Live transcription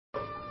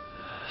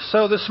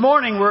So this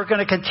morning we're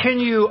going to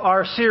continue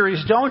our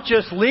series, Don't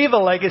Just Leave a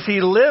Legacy,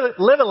 Live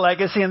a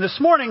Legacy. And this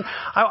morning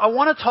I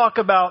want to talk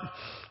about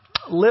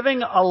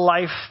living a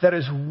life that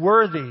is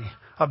worthy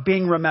of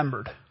being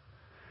remembered.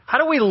 How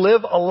do we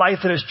live a life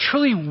that is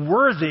truly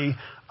worthy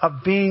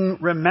of being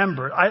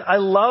remembered? I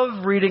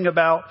love reading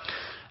about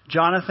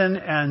Jonathan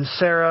and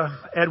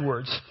Sarah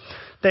Edwards.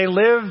 They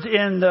lived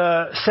in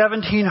the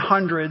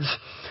 1700s,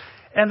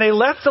 and they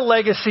left a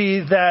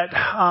legacy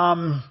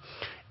that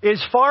is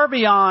far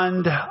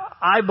beyond,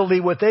 I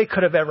believe, what they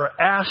could have ever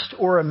asked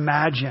or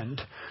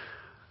imagined.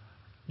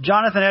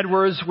 Jonathan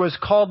Edwards was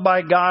called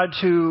by God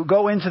to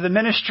go into the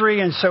ministry,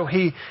 and so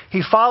he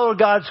followed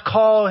God's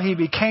call. He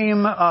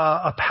became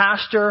a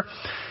pastor.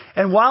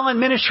 And while in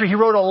ministry, he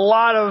wrote a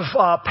lot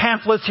of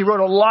pamphlets. He wrote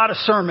a lot of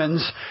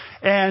sermons.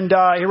 And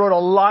he wrote a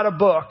lot of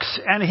books.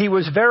 And he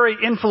was very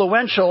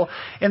influential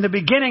in the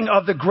beginning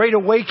of the Great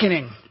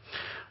Awakening.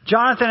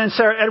 Jonathan and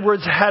Sarah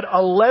Edwards had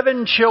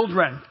 11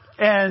 children.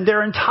 And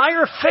their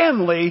entire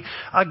family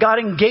got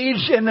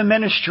engaged in the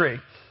ministry.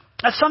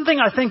 That's something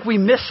I think we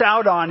miss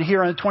out on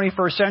here in the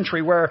 21st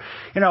century where,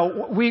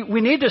 we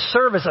need to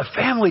serve as a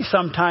family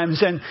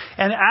sometimes. And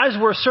as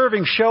we're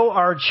serving, show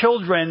our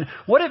children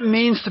what it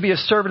means to be a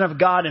servant of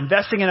God,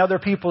 investing in other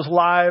people's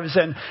lives.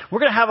 And we're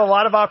going to have a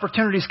lot of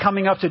opportunities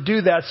coming up to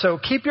do that. So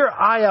keep your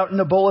eye out in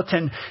the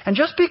bulletin and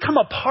just become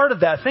a part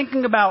of that.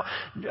 Thinking about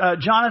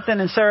Jonathan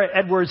and Sarah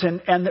Edwards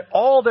and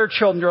all their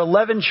children, their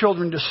 11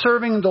 children, to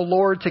serving the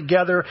Lord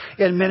together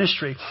in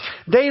ministry.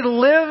 They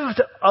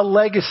lived a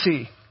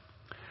legacy.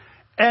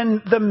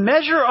 And the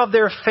measure of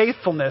their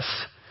faithfulness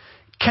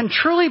can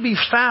truly be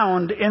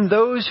found in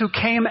those who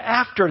came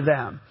after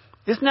them.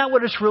 Isn't that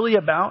what it's really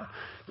about?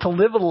 To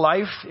live a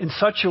life in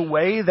such a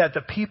way that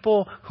the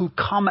people who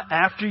come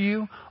after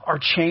you are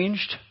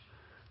changed.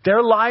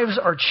 Their lives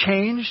are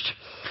changed.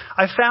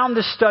 I found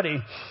this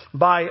study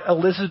by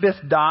Elizabeth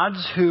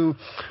Dodds, who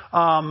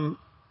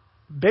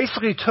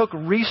basically took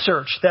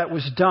research that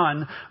was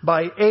done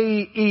by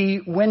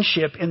A.E.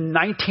 Winship in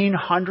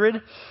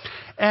 1900.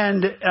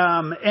 And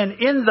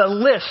in the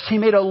list, he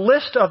made a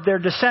list of their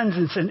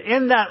descendants. And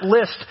in that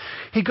list,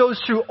 he goes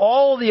through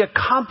all the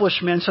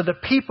accomplishments of the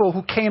people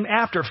who came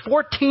after.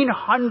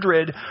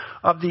 1,400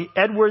 of the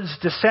Edwards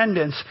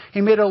descendants.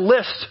 He made a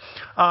list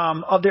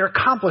of their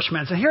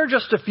accomplishments. And here are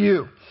just a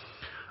few.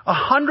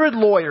 100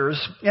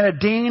 lawyers and a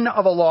dean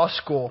of a law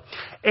school,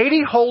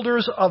 80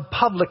 holders of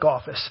public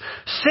office,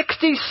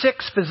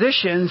 66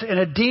 physicians and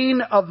a dean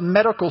of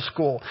medical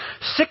school,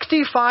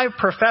 65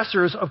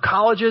 professors of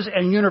colleges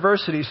and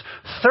universities,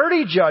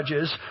 30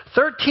 judges,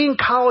 13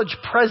 college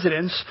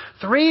presidents,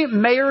 3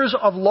 mayors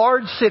of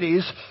large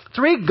cities,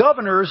 3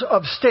 governors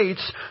of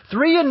states,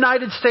 3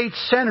 United States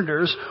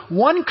senators,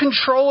 1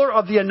 controller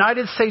of the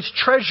United States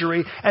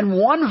Treasury, and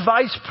 1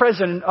 vice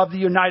president of the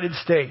United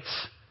States.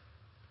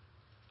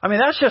 I mean,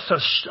 that's just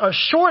a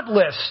short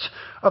list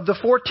of the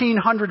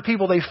 1,400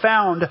 people they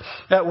found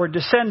that were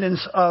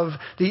descendants of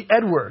the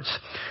Edwards.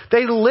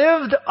 They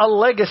lived a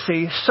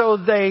legacy, so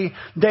they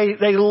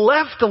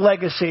left a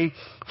legacy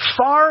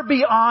far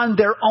beyond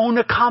their own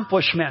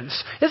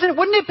accomplishments.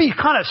 Wouldn't it be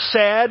kind of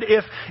sad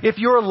if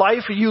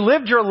you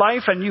lived your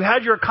life and you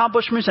had your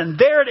accomplishments and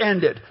there it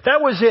ended? That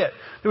was it.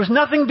 There was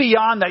nothing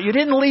beyond that. You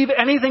didn't leave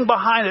anything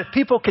behind that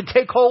people could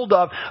take hold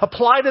of,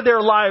 apply to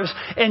their lives,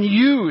 and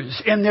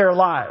use in their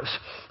lives.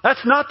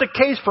 That's not the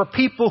case for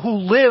people who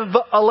live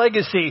a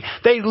legacy.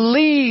 They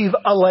leave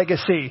a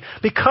legacy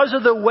because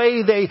of the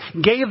way they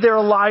gave their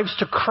lives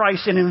to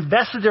Christ and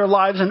invested their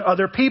lives in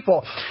other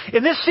people.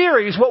 In this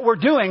series, what we're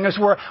doing is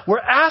we're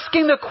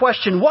asking the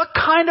question, what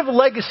kind of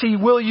legacy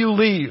will you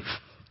leave?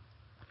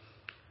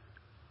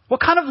 What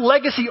kind of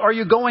legacy are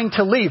you going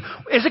to leave?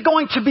 Is it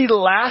going to be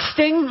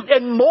lasting?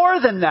 And more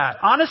than that,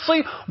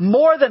 honestly,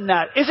 more than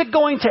that, is it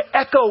going to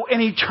echo in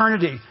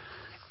eternity?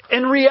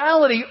 In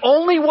reality,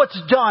 only what's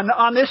done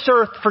on this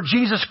earth for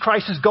Jesus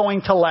Christ is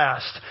going to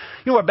last.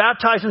 We're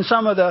baptizing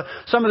some of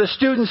the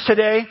students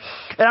today.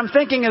 And I'm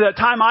thinking at the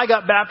time I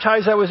got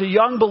baptized, I was a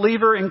young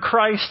believer in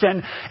Christ,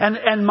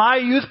 and my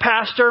youth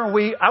pastor,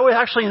 I was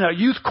actually in a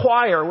youth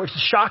choir, which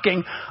is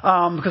shocking,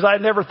 because I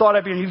never thought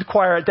I'd be in a youth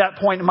choir at that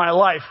point in my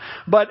life.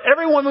 But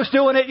everyone was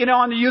doing it,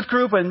 on the youth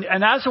group, and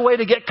as a way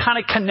to get kind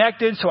of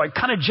connected, so I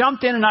kind of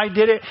jumped in and I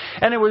did it.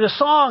 And it was a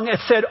song that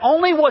said,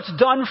 only what's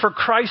done for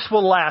Christ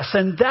will last.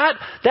 And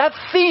that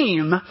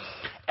theme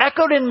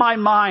echoed in my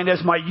mind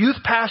as my youth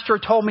pastor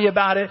told me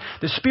about it.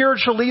 The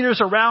spiritual leaders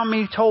around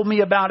me told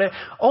me about it.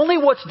 Only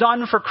what's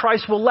done for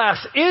Christ will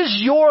last. Is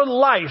your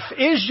life,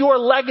 is your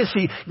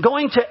legacy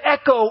going to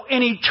echo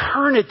in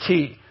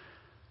eternity?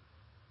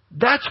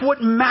 That's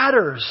what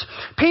matters.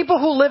 People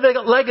who live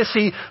a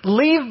legacy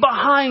leave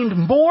behind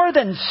more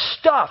than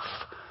stuff.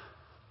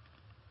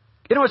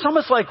 It's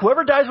almost like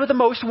whoever dies with the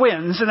most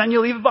wins, and then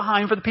you leave it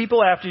behind for the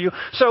people after you.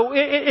 So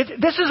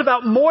this is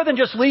about more than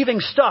just leaving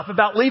stuff,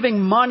 about leaving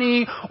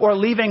money or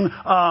leaving,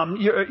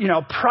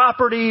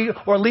 property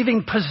or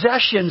leaving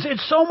possessions.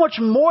 It's so much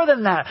more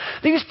than that.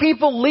 These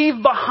people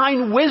leave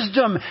behind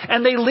wisdom,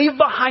 and they leave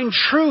behind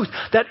truth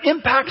that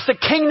impacts the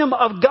kingdom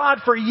of God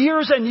for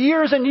years and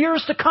years and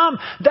years to come.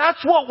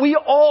 That's what we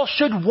all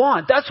should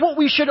want. That's what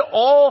we should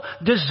all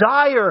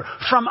desire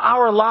from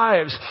our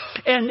lives.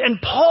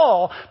 And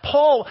Paul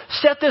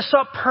set this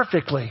up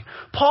perfectly.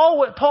 Paul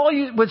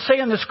would say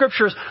in the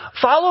scriptures,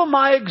 follow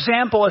my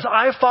example as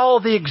I follow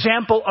the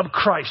example of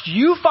Christ.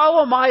 You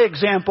follow my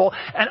example,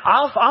 and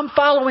I'm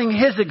following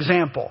his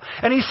example.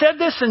 And he said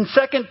this in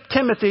 2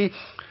 Timothy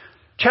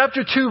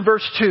chapter 2,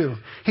 verse 2.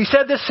 He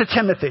said this to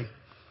Timothy.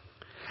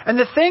 And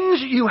the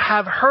things you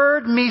have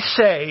heard me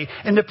say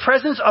in the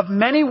presence of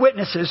many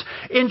witnesses,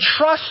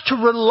 entrust to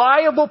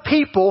reliable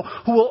people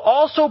who will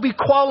also be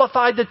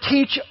qualified to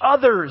teach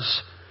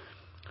others.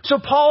 So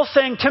Paul's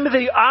saying,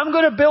 Timothy, I'm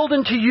going to build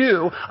into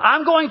you.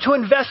 I'm going to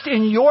invest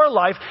in your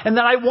life, and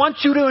then I want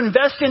you to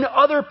invest in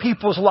other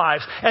people's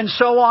lives, and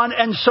so on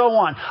and so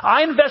on.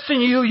 I invest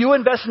in you, you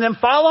invest in them.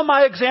 Follow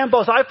my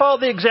example as I follow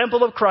the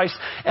example of Christ,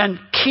 and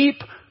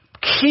keep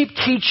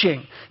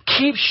teaching.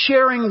 Keep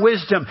sharing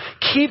wisdom.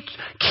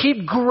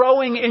 Keep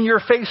growing in your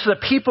faith so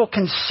that people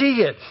can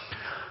see it.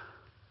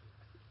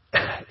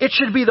 It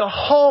should be the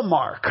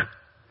hallmark.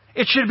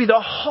 It should be the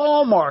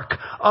hallmark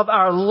of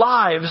our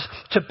lives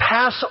to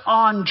pass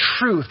on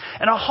truth.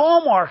 And a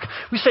hallmark,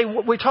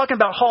 we're talking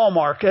about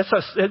Hallmark. That's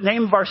the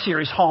name of our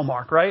series,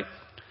 Hallmark, right?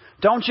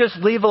 Don't just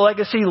leave a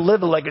legacy,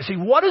 live a legacy.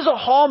 What is a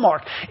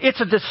hallmark?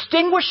 It's a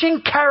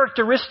distinguishing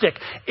characteristic.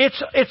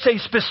 It's a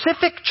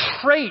specific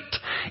trait.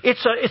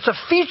 It's a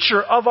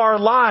feature of our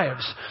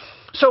lives.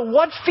 So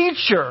what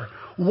feature?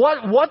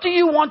 What do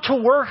you want to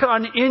work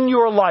on in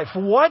your life?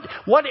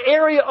 What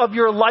area of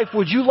your life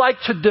would you like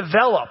to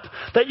develop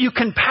that you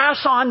can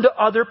pass on to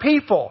other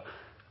people?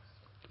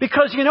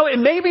 Because, it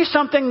may be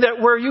something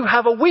where you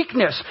have a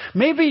weakness.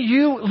 Maybe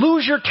you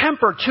lose your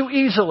temper too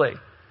easily.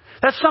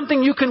 That's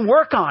something you can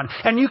work on,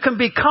 and you can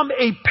become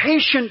a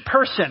patient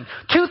person.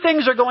 Two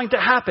things are going to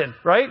happen,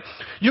 right?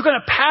 You're going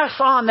to pass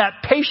on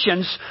that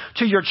patience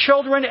to your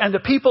children and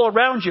the people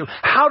around you.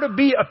 How to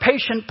be a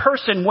patient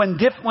person when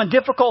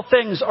difficult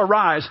things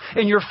arise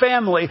in your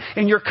family,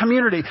 in your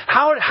community.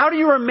 How do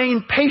you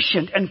remain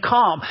patient and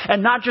calm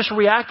and not just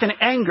react in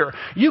anger?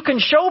 You can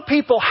show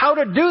people how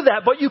to do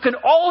that, but you can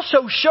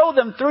also show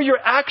them through your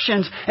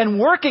actions and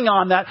working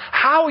on that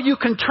how you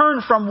can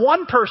turn from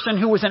one person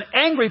who was an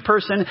angry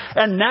person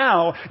and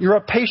now you're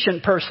a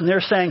patient person. They're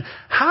saying,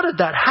 how did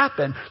that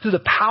happen? Through the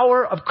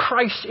power of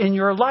Christ in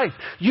your life.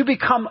 You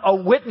become a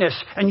witness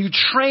and you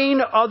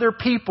train other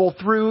people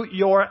through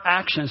your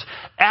actions.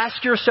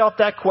 Ask yourself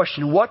that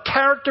question. What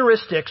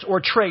characteristics or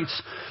traits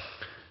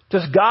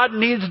does God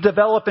need to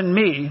develop in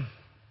me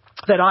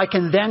that I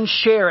can then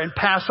share and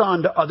pass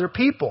on to other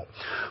people?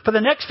 For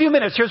the next few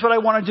minutes, here's what I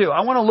want to do.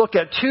 I want to look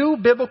at two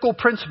biblical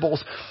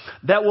principles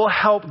that will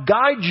help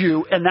guide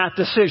you in that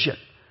decision.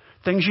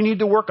 Things you need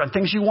to work on,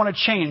 things you want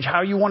to change,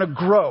 how you want to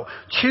grow.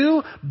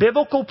 Two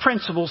biblical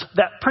principles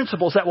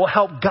that will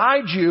help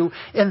guide you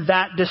in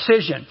that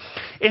decision.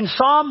 In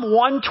Psalm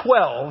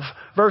 112,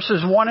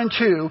 verses 1 and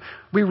 2,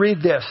 we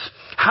read this.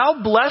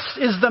 How blessed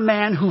is the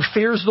man who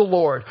fears the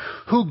Lord,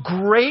 who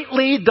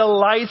greatly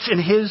delights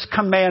in his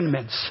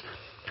commandments.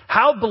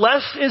 How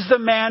blessed is the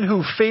man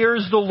who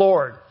fears the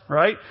Lord,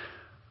 right?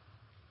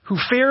 Who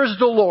fears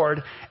the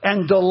Lord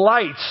and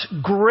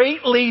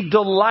greatly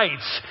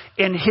delights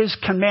in his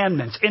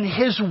commandments, in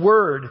his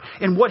word,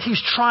 in what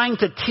he's trying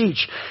to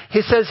teach.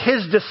 He says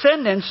his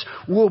descendants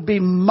will be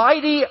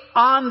mighty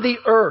on the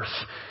earth.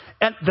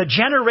 And the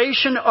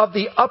generation of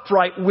the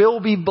upright will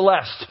be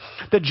blessed.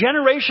 The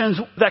generations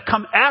that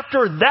come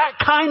after that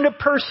kind of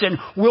person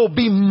will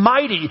be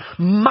mighty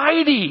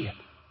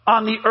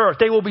on the earth.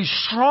 They will be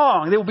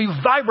strong. They will be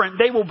vibrant.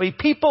 They will be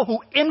people who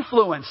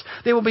influence.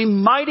 They will be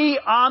mighty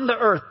on the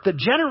earth. The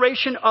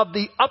generation of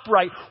the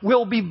upright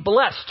will be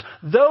blessed.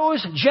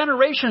 Those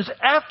generations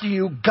after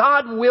you,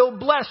 God will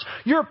bless.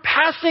 You're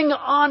passing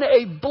on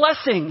a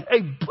blessing,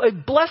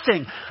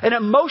 an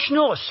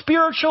emotional, a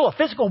spiritual, a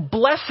physical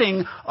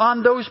blessing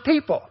on those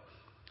people.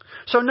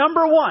 So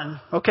number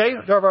one, okay,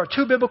 there are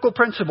two biblical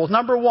principles.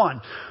 Number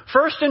one,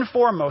 first and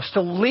foremost,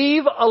 to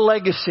leave a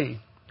legacy,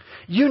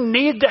 you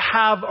need to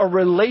have a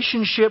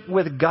relationship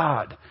with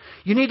God.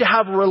 You need to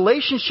have a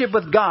relationship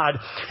with God,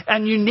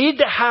 and you need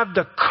to have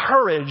the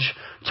courage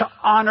to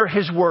honor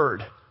His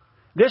word.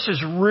 This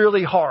is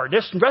really hard.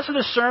 The rest of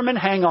the sermon,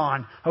 hang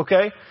on,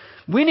 okay?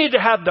 We need to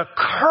have the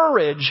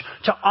courage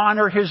to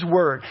honor His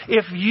word.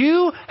 If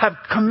you have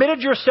committed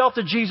yourself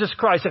to Jesus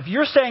Christ, if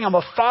you're saying I'm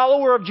a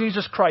follower of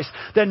Jesus Christ,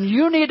 then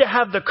you need to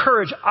have the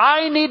courage.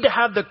 I need to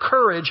have the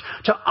courage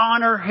to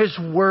honor His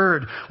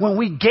word. When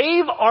we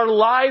gave our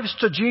lives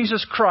to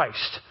Jesus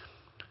Christ,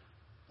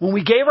 when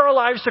we gave our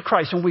lives to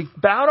Christ, when we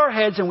bowed our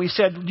heads and we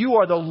said, you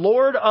are the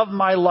Lord of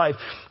my life,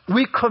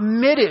 we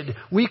committed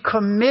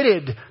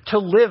to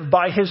live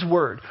by His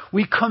Word.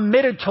 We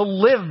committed to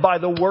live by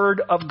the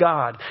Word of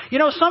God. You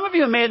know, some of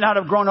you may not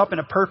have grown up in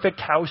a perfect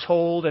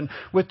household and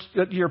with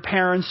your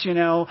parents,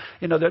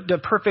 the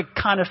perfect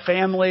kind of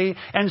family.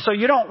 And so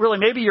you don't really,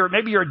 maybe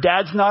your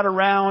dad's not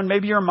around,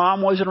 maybe your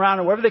mom wasn't around,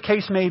 or whatever the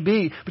case may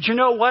be. But you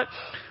know what?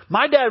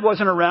 My dad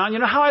wasn't around. You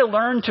know how I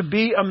learned to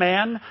be a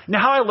man? You know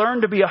how I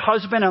learned to be a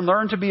husband and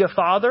learned to be a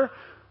father?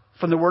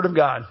 From the Word of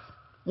God.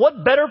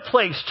 What better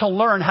place to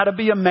learn how to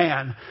be a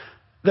man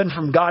than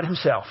from God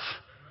Himself?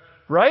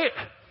 Right?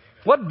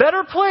 What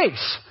better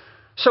place?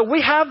 So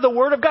we have the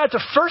Word of God. It's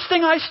the first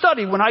thing I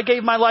studied when I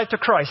gave my life to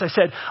Christ. I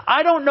said,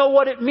 I don't know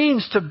what it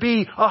means to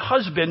be a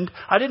husband.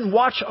 I didn't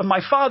watch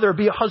my father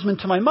be a husband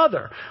to my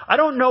mother. I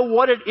don't know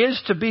what it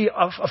is to be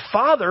a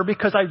father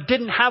because I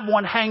didn't have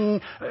one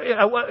hanging.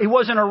 He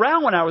wasn't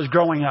around when I was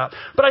growing up.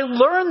 But I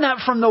learned that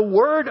from the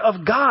Word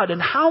of God.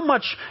 And how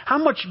much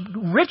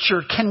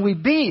richer can we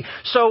be?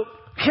 So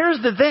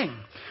here's the thing.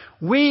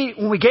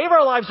 When we gave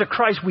our lives to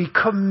Christ, we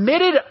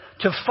committed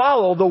to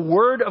follow the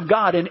Word of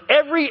God in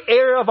every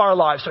area of our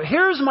lives. So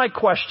here's my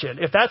question,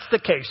 if that's the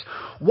case.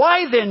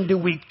 Why then do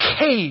we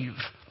cave?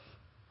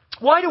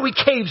 Why do we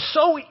cave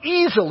so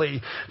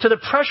easily to the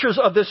pressures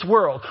of this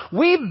world?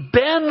 We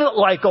bend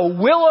like a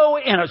willow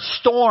in a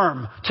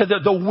storm to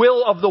the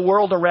will of the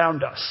world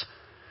around us.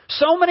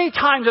 So many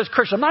times as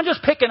Christians, I'm not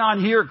just picking on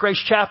here at Grace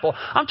Chapel.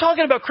 I'm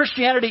talking about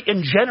Christianity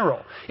in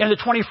general in the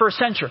 21st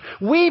century.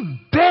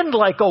 We bend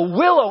like a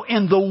willow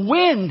in the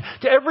wind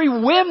to every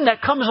whim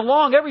that comes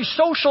along, every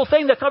social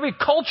thing, every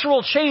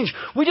cultural change.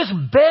 We just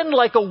bend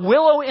like a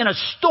willow in a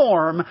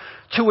storm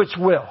to its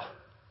will.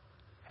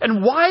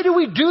 And why do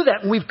we do that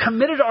when we've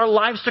committed our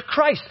lives to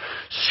Christ?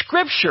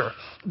 Scripture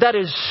that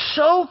is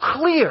so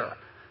clear.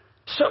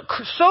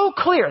 So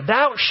clear,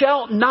 thou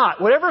shalt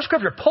not, whatever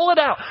scripture, pull it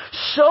out,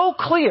 so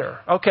clear,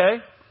 okay,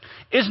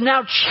 is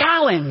now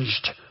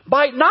challenged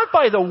not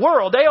by the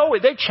world,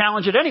 they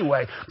challenge it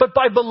anyway, but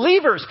by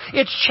believers,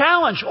 it's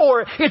challenged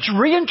or it's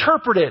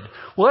reinterpreted.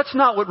 Well, that's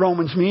not what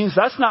Romans means,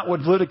 that's not what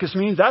Leviticus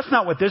means, that's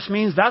not what this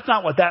means, that's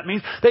not what that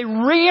means. They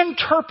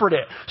reinterpret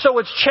it. So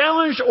it's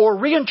challenged or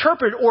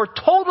reinterpreted or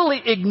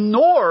totally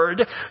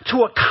ignored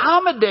to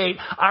accommodate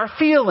our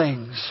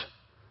feelings.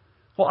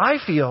 Well,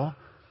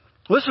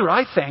 this is what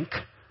I think.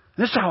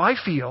 This is how I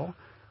feel.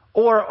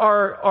 Or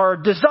our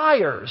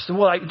desires.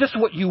 Well, this is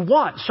what you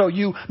want. So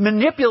you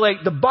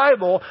manipulate the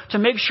Bible to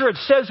make sure it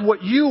says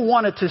what you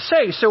want it to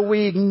say. So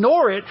we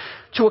ignore it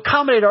to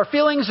accommodate our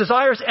feelings,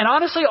 desires, and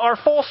honestly, our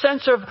false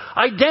sense of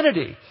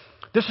identity.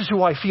 This is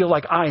who I feel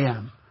like I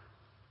am.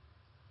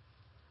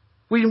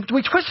 We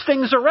twist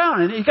things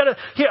around. And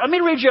let me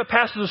read you a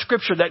passage of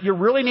scripture that you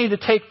really need to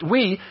take,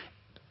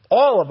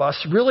 all of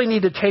us really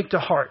need to take to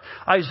heart.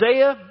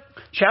 Isaiah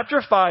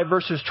Chapter 5,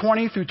 verses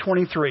 20 through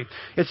 23.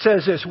 It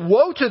says this,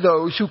 woe to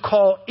those who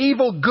call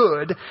evil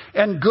good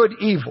and good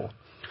evil,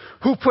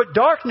 who put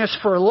darkness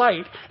for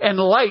light and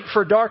light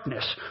for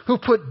darkness, who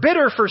put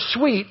bitter for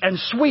sweet and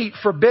sweet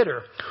for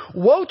bitter.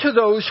 Woe to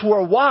those who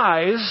are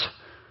wise.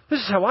 This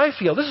is how I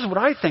feel. This is what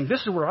I think.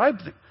 This is where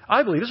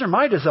I believe. These are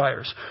my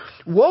desires.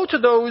 Woe to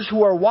those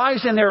who are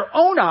wise in their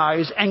own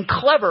eyes and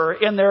clever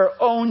in their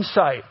own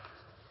sight.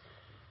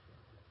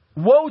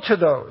 Woe to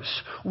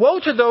those. Woe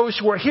to those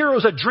who are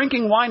heroes at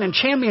drinking wine and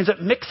champions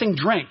at mixing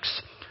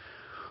drinks,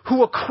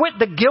 who acquit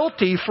the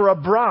guilty for a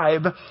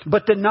bribe,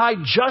 but deny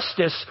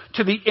justice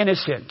to the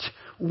innocent.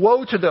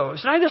 Woe to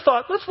those. And I just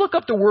thought, let's look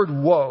up the word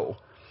woe.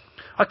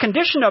 A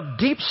condition of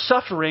deep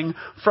suffering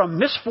from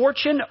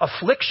misfortune,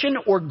 affliction,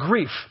 or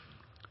grief.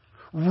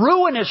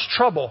 Ruinous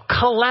trouble,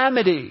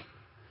 calamity.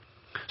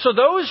 So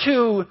those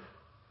who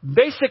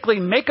basically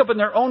make up in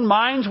their own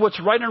minds what's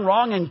right and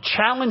wrong and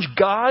challenge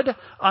God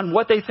on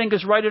what they think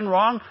is right and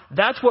wrong,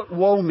 that's what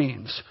woe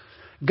means.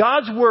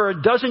 God's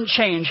word doesn't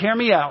change. Hear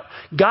me out.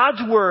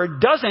 God's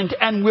word doesn't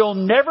and will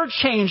never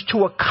change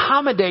to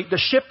accommodate the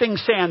shifting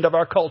sand of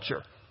our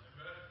culture.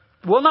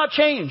 Will not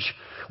change.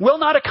 Will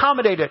not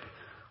accommodate it.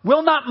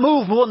 Will not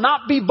move. Will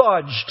not be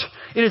budged.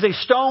 It is a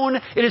stone.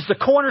 It is the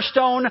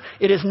cornerstone.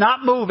 It is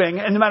not moving.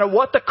 And no matter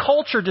what the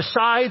culture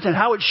decides and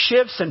how it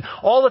shifts and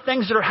all the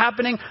things that are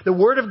happening, the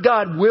Word of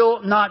God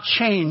will not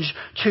change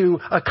to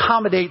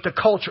accommodate the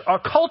culture.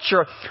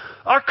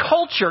 Our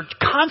culture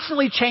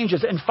constantly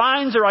changes and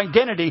finds their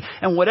identity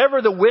in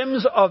whatever the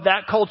whims of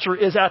that culture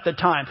is at the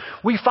time.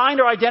 We find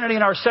our identity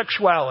in our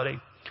sexuality.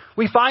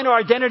 We find our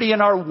identity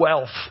in our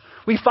wealth.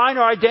 We find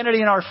our identity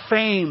in our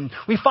fame.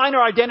 We find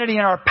our identity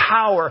in our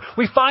power.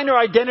 We find our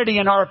identity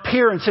in our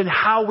appearance and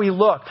how we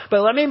look.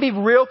 But let me be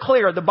real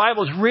clear. The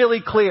Bible is really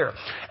clear.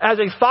 As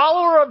a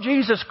follower of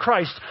Jesus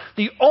Christ,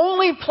 the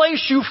only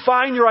place you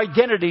find your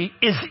identity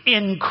is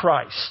in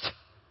Christ.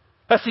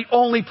 That's the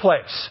only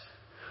place.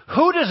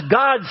 Who does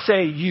God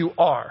say you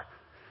are?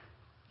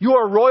 You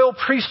are a royal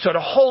priesthood,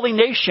 a holy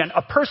nation,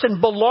 a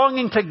person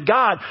belonging to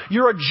God.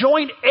 You're a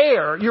joint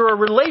heir. You're a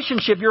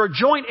relationship. You're a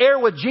joint heir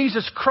with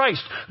Jesus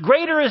Christ.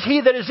 Greater is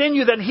he that is in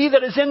you than he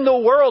that is in the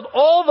world.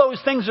 All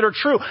those things that are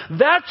true.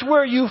 That's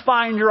where you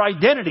find your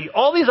identity.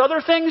 All these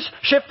other things,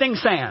 shifting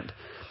sand.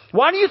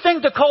 Why do you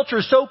think the culture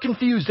is so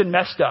confused and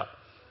messed up?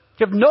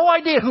 You have no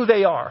idea who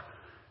they are.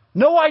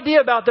 No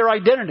idea about their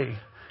identity.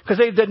 Because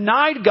they've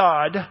denied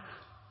God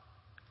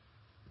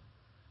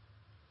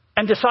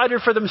and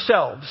decided for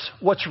themselves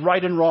what's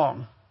right and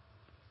wrong.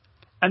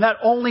 And that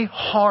only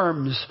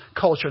harms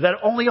culture. That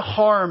only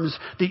harms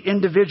the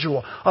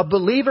individual. A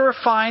believer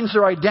finds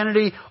their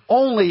identity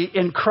only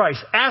in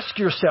Christ. Ask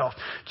yourself,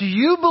 do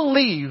you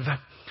believe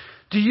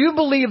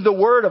the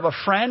word of a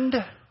friend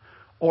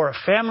or a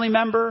family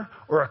member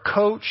or a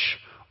coach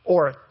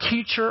or a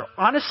teacher?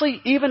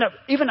 Honestly, even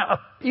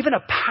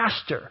a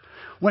pastor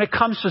when it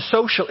comes to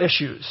social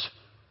issues.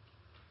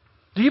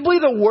 Do you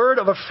believe the word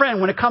of a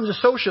friend when it comes to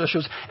social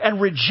issues and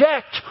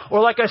reject,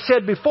 or like I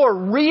said before,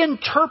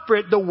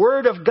 reinterpret the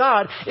word of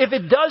God if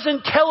it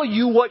doesn't tell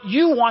you what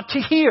you want to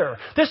hear?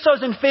 This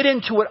doesn't fit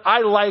into what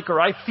I like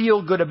or I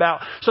feel good about.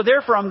 So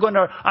therefore I'm going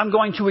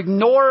to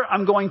ignore,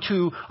 I'm going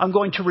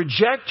to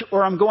reject,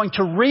 or I'm going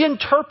to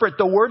reinterpret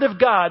the word of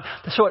God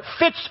so it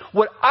fits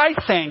what I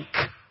think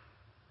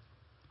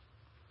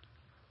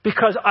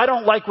because I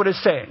don't like what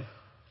it's saying.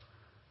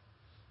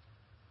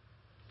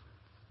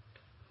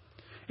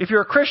 If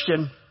you're a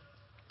Christian,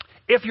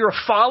 if you're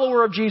a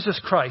follower of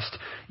Jesus Christ,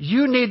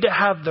 you need to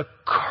have the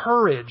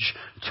courage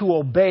to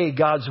obey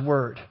God's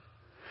word.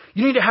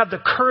 You need to have the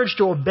courage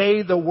to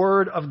obey the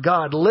word of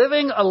God.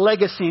 Living a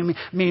legacy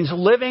means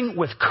living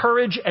with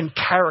courage and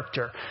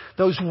character.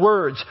 Those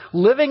words,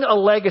 living a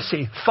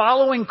legacy,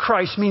 following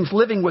Christ, means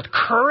living with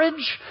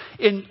courage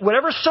in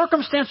whatever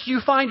circumstance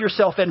you find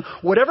yourself in,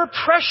 whatever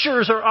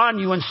pressures are on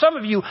you. And some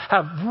of you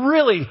have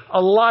really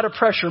a lot of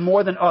pressure,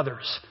 more than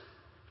others.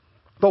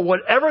 But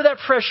whatever that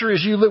pressure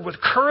is, you live with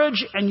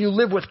courage and you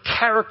live with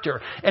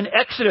character. In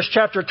Exodus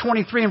chapter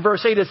 23 and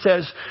verse 8 it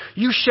says,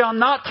 you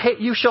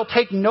shall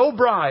take no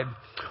bribe,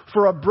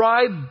 for a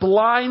bribe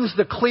blinds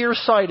the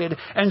clear-sighted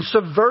and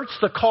subverts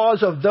the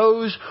cause of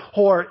those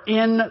who are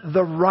in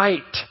the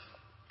right.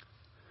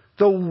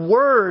 The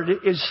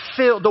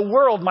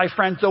world, my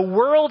friends, the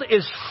world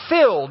is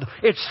filled.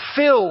 It's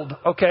filled,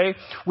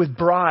 with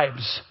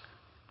bribes.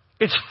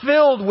 It's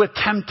filled with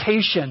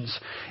temptations.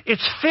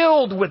 It's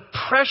filled with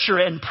pressure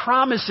and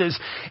promises.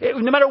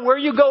 No matter where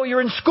you go, you're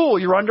in school,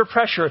 you're under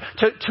pressure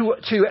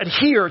to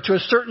adhere to a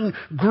certain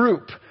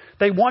group.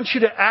 They want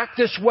you to act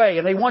this way,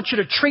 and they want you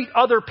to treat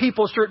other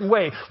people a certain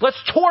way. Let's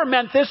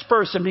torment this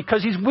person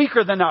because he's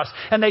weaker than us.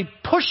 And they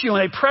push you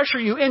and they pressure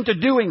you into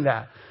doing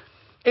that.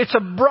 It's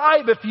a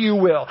bribe, if you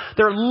will.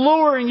 They're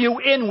luring you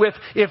in with,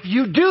 if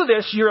you do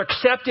this, you're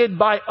accepted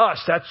by us.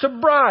 That's a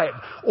bribe.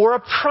 Or a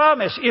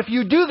promise. If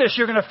you do this,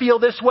 you're going to feel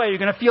this way. You're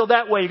going to feel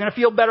that way. You're going to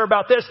feel better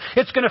about this.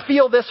 It's going to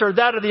feel this or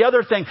that or the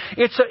other thing.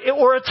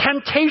 Or a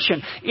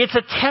temptation. It's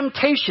a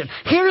temptation.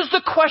 Here's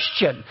the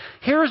question.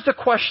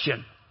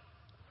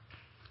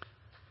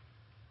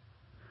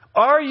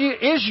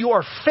 Is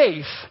your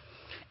faith,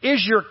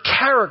 is your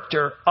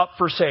character up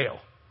for sale?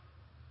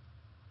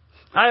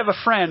 I have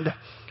a friend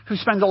who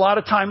spends a lot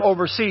of time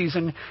overseas,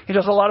 and he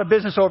does a lot of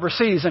business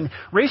overseas. And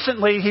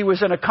recently he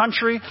was in a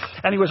country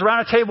and he was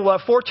around a table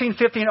of 14,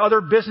 15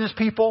 other business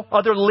people,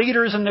 other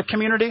leaders in the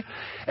community.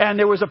 And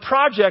there was a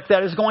project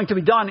that is going to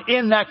be done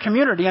in that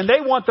community, and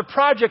they want the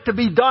project to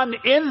be done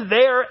in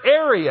their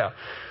area.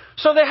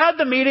 So they had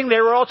the meeting. They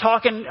were all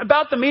talking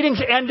about the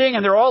meeting's ending,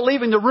 and they're all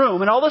leaving the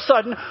room. And all of a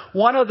sudden,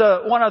 one of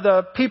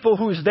the people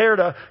who's there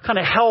to kind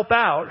of help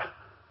out,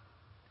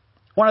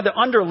 one of the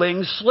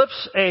underlings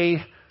slips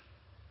a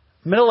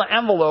middle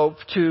envelope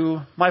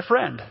to my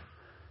friend.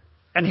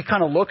 And he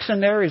kind of looks in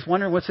there. He's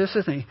wondering what's this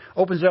is. And he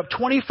opens it up.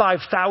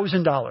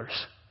 $25,000.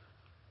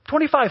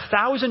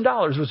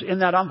 $25,000 was in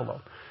that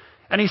envelope.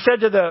 And he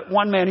said to the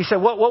one man, he said,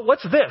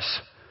 what's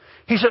this?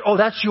 He said, oh,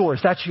 that's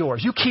yours. That's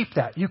yours. You keep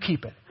that. You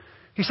keep it.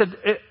 He said,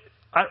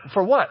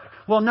 for what?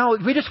 Well, no,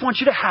 we just want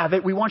you to have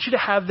it. We want you to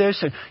have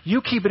this, and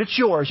you keep it. It's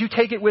yours. You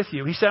take it with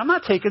you. He said, I'm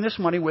not taking this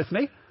money with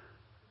me.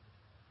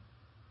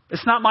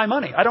 It's not my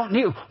money. I don't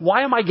need it.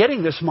 Why am I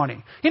getting this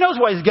money? He knows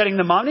why he's getting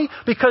the money,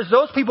 because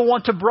those people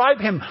want to bribe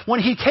him. When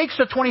he takes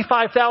the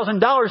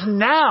 $25,000,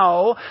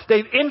 now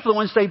they've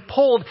influenced, they've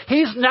pulled.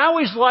 He's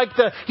like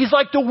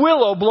the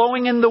willow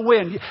blowing in the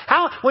wind.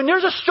 When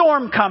there's a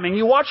storm coming,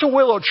 you watch a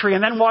willow tree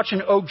and then watch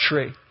an oak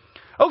tree.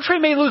 Oak tree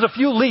may lose a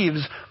few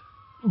leaves,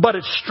 but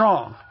it's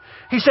strong.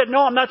 He said,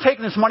 no, I'm not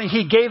taking this money.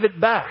 He gave it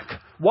back.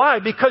 Why?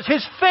 Because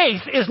his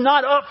faith is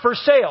not up for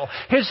sale.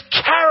 His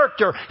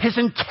character, his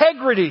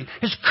integrity,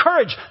 his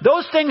courage,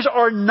 those things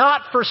are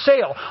not for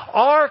sale.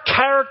 Our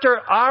character,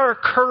 our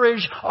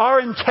courage, our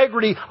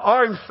integrity,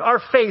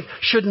 our faith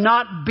should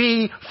not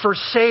be for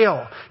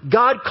sale.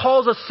 God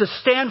calls us to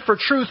stand for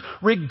truth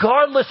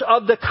regardless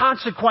of the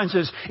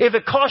consequences. If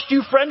it costs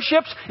you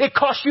friendships, it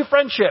costs you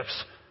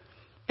friendships.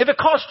 If it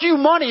costs you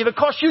money, if it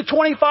costs you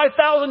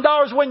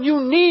 $25,000 when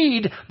you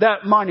need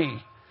that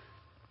money,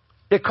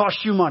 it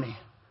costs you money.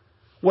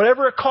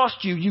 Whatever it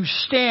costs you, you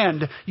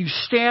stand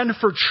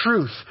for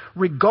truth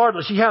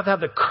regardless. You have to have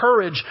the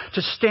courage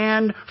to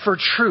stand for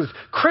truth.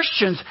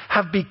 Christians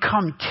have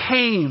become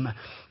tame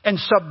and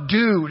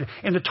subdued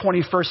in the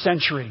 21st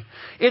century.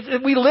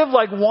 We live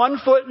like one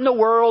foot in the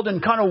world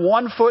and kind of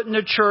one foot in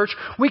the church.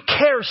 We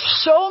care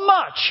so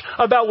much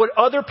about what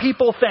other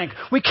people think.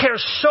 We care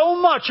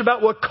so much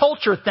about what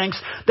culture thinks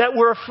that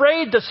we're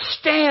afraid to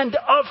stand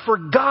up for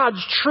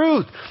God's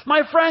truth.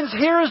 My friends,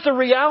 here's the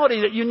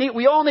reality that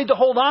we all need to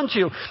hold on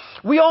to.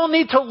 We all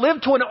need to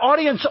live to an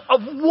audience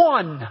of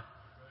one.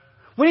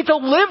 We need to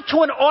live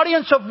to an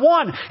audience of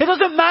one. It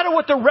doesn't matter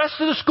what the rest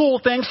of the school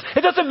thinks.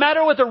 It doesn't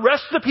matter what the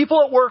rest of the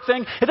people at work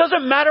think. It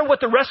doesn't matter what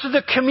the rest of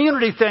the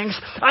community thinks.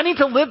 I need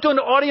to live to an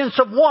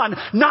audience of one,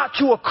 not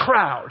to a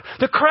crowd.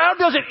 The crowd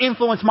doesn't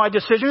influence my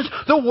decisions.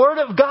 The Word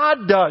of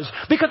God does.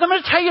 Because I'm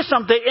going to tell you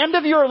something. At the end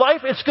of your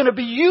life, it's going to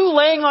be you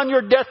laying on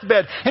your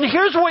deathbed. And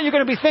here's what you're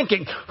going to be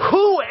thinking.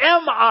 Who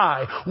am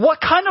I? What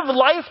kind of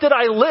life did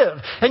I live?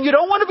 And you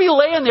don't want to be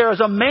laying there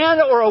as a man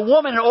or a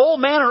woman, an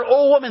old man or an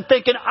old woman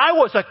thinking, I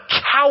was a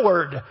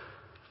coward.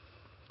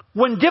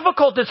 When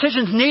difficult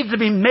decisions need to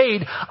be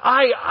made,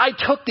 I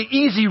took the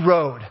easy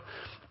road.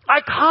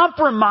 I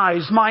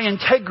compromised my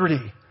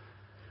integrity.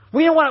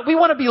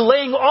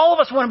 All of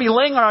us want to be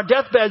laying on our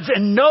deathbeds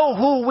and know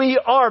who we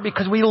are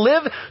because we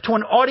live to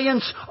an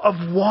audience of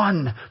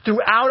one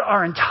throughout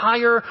our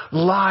entire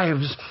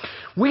lives.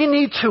 We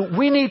need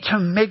to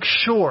make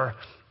sure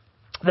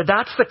that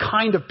that's the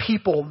kind of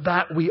people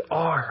that we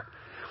are.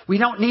 We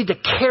don't need to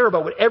care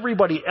about what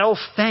everybody else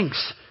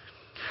thinks.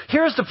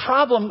 Here's the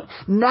problem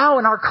now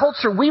in our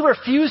culture. We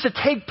refuse to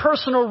take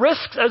personal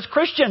risks as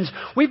Christians.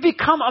 We've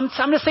become, I'm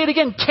going to say it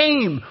again,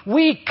 tame,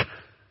 weak.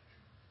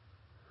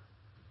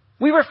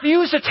 We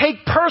refuse to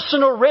take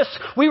personal risks.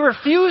 We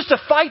refuse to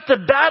fight the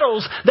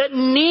battles that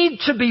need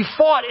to be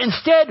fought.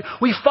 Instead,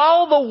 we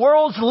follow the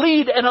world's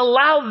lead and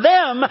allow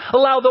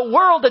the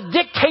world to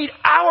dictate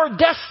our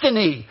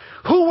destiny.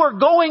 Who we're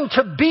going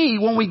to be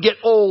when we get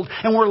old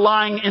and we're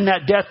lying in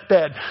that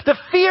deathbed. The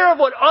fear of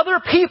what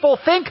other people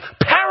think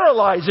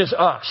paralyzes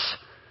us.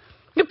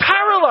 It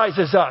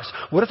paralyzes us.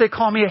 What if they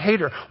call me a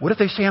hater? What if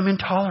they say I'm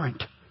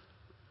intolerant?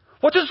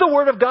 What does the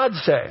Word of God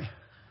say?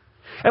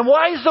 And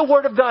why does the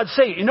Word of God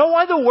say it? You know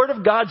why the Word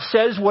of God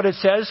says what it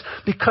says?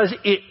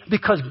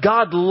 Because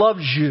God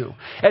loves you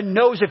and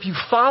knows if you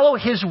follow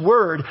His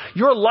Word,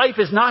 your life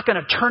is not going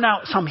to turn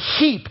out some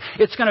heap.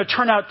 It's going to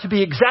turn out to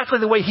be exactly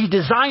the way He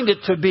designed it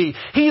to be.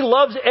 He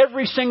loves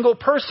every single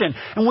person.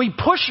 And we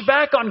push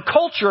back on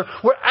culture.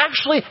 We're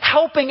actually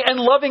helping and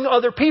loving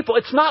other people.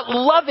 It's not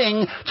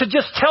loving to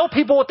just tell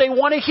people what they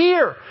want to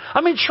hear.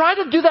 I mean, try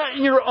to do that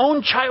in your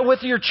own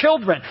with your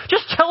children.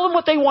 Just tell them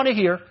what they want to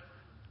hear.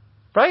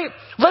 Right?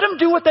 Let them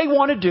do what they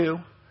want to do.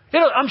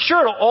 I'm sure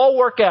it'll all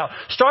work out.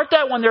 Start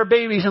that when they're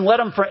babies and let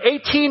them for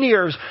 18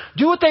 years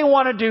do what they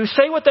want to do,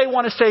 say what they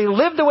want to say,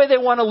 live the way they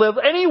want to live.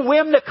 Any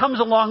whim that comes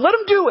along, let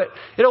them do it.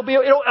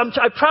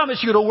 I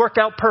promise you it'll work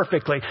out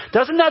perfectly.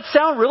 Doesn't that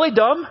sound really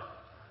dumb?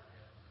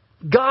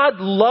 God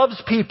loves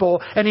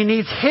people and He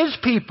needs His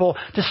people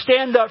to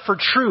stand up for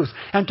truth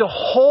and to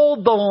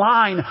hold the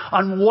line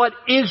on what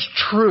is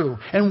true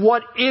and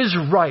what is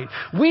right.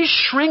 We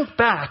shrink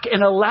back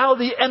and allow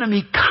the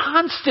enemy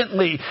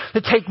constantly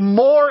to take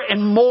more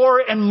and more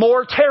and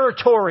more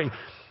territory.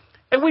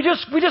 And we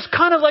just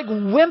kind of like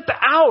wimp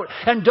out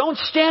and don't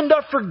stand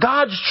up for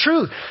God's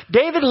truth.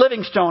 David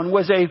Livingstone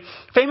was a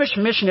famous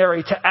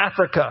missionary to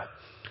Africa.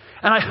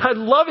 And I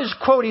love his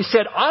quote. He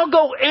said, I'll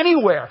go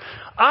anywhere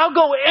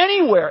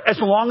as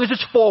long as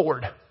it's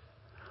forward.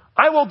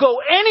 I will go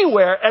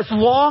anywhere as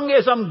long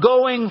as I'm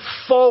going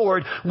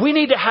forward. We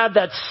need to have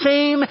that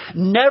same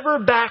never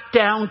back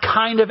down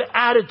kind of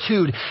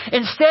attitude.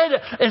 Instead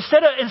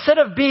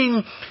of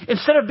being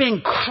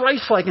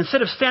Christ-like,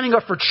 instead of standing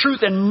up for truth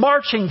and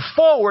marching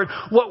forward,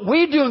 what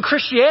we do in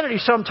Christianity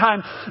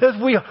sometimes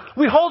is we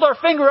hold our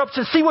finger up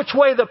to see which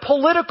way the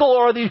political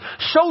or the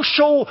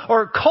social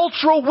or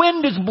cultural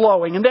wind is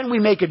blowing, and then we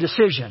make a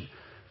decision.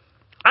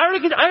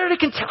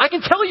 I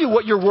can tell you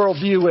what your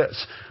worldview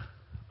is.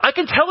 I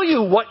can tell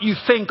you what you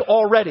think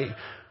already.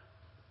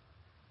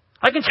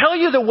 I can tell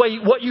you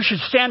what you should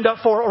stand up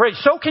for already.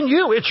 So can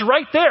you. It's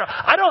right there.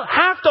 I don't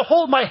have to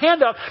hold my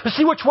hand up to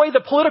see which way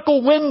the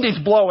political wind is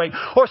blowing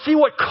or see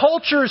what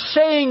culture is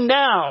saying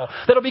now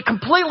that'll be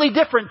completely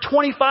different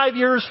 25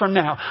 years from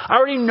now. I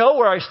already know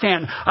where I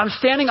stand. I'm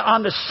standing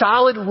on the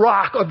solid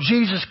rock of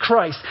Jesus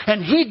Christ,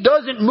 and He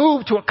doesn't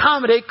move to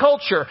accommodate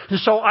culture, and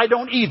so I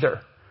don't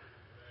either.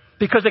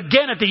 Because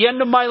again, at the end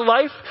of my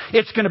life,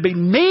 it's going to be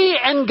me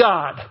and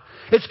God.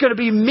 It's going to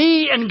be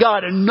me and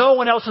God, and no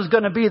one else is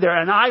going to be there.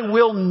 And I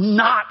will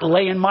not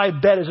lay in my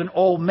bed as an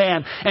old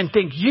man and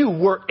think you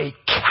were a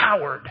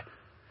coward.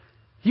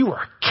 You were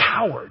a coward.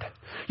 coward.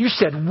 You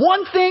said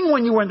one thing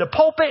when you were in the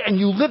pulpit and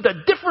you lived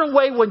a different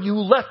way when you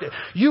left it.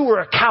 You were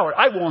a coward.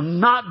 I will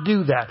not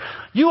do that.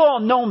 You all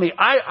know me.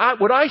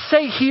 What I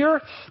say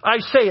here, I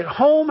say at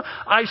home,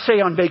 I say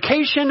on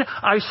vacation,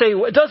 I say,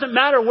 it doesn't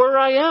matter where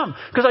I am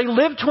because I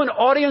live to an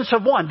audience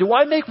of one. Do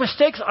I make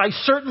mistakes? I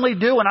certainly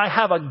do. And I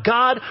have a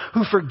God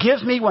who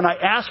forgives me when I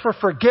ask for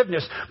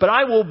forgiveness. But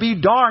I will be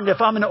darned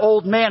if I'm an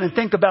old man and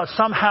think about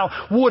somehow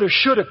woulda,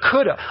 shoulda,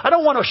 coulda. I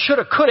don't want to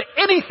shoulda, coulda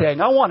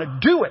anything. I want to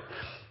do it.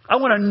 I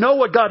want to know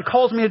what God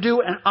calls me to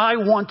do, and I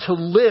want to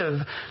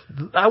live.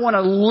 I want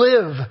to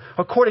live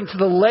according to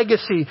the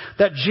legacy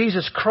that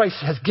Jesus Christ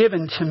has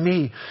given to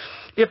me.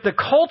 If the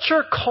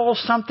culture calls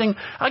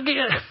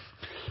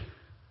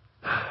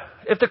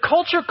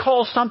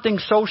something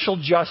social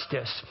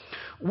justice,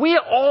 we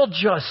all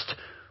just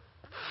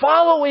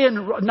follow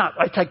in.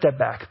 I take that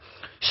back.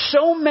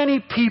 So many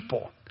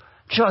people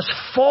just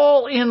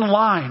fall in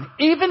line,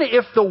 even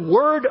if the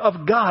Word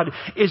of God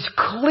is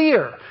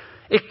clear.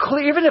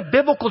 Even if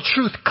biblical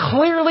truth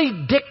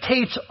clearly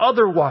dictates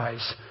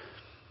otherwise.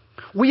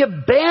 We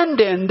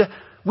abandon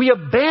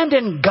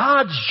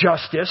God's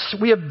justice.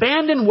 We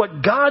abandon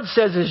what God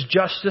says is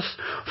justice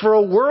for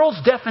a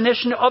world's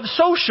definition of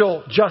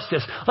social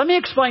justice. Let me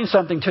explain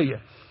something to you.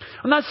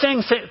 I'm not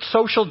saying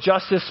social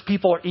justice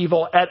people are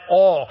evil at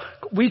all.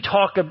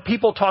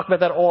 People talk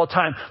about that all the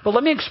time. But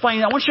let me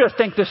explain. I want you to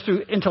think this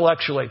through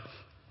intellectually.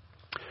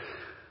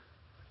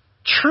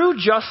 True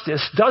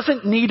justice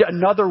doesn't need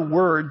another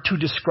word to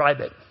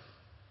describe it.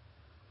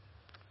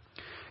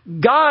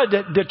 God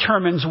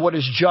determines what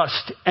is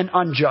just and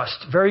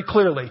unjust very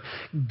clearly.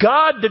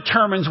 God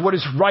determines what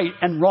is right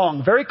and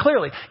wrong very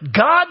clearly.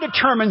 God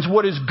determines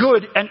what is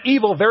good and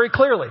evil very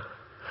clearly.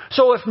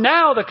 So if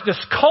now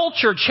this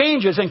culture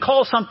changes and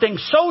calls something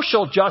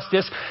social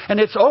justice, and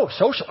it's,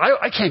 social,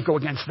 I can't go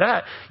against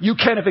that. You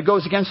can if it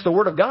goes against the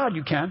Word of God,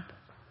 you can.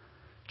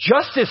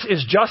 Justice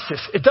is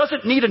justice. It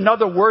doesn't need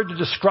another word to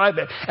describe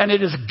it. And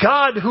it is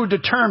God who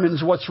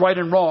determines what's right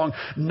and wrong,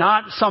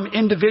 not some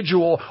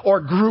individual or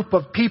group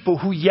of people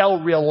who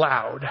yell real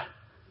loud.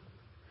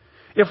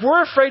 If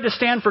we're afraid to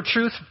stand for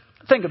truth,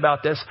 think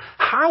about this.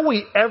 How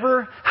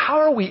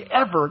are we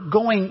ever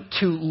going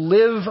to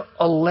live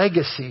a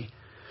legacy?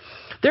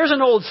 There's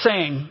an old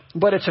saying,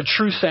 but it's a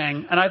true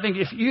saying. And I think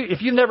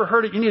if you've never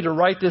heard it, you need to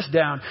write this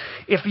down.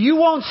 If you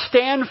won't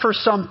stand for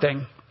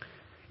something,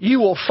 you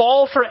will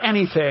fall for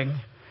anything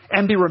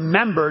and be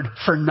remembered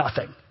for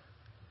nothing.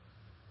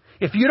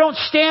 If you don't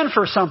stand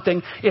for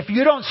something,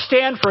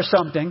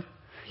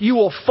 you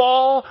will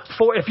fall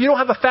for, if you don't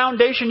have a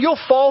foundation, you'll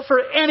fall for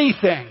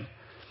anything.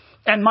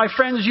 And my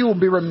friends, you will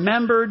be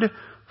remembered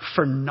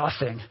for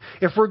nothing.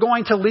 If we're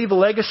going to leave a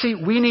legacy,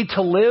 we need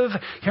to live,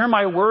 hear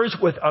my words,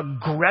 with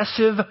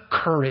aggressive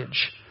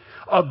courage.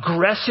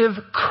 Aggressive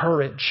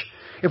courage.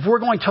 If we're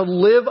going to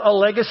live a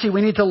legacy,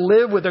 we need to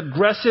live with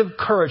aggressive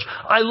courage.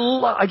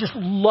 I just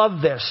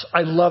love this.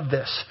 I love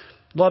this.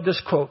 Love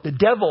this quote. The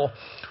devil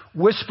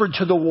whispered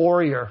to the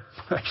warrior.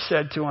 I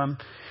said to him,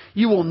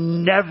 you will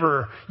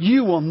never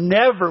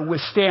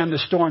withstand the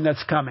storm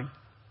that's coming.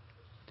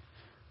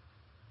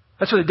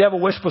 That's what the devil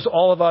whispers to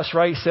all of us,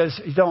 right? He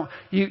says,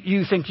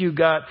 you think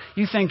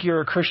you're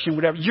a Christian,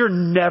 whatever. You're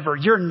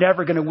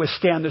never going to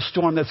withstand the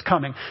storm that's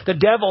coming. The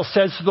devil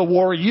says to the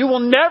warrior, you will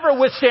never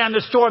withstand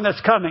the storm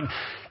that's coming.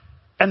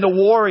 And the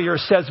warrior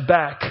says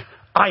back,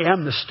 I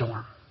am the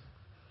storm.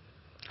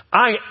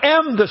 I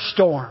am the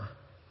storm.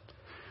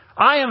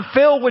 I am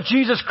filled with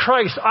Jesus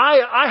Christ.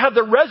 I have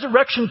the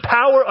resurrection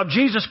power of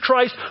Jesus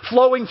Christ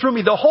flowing through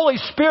me. The Holy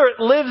Spirit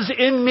lives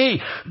in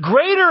me.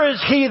 Greater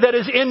is He that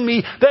is in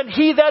me than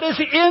he that is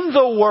in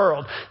the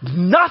world.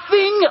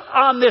 Nothing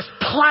on this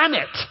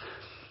planet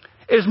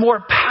is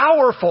more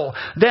powerful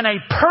than a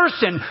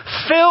person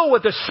filled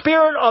with the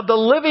Spirit of the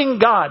living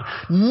God.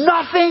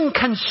 Nothing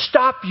can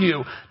stop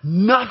you.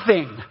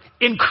 Nothing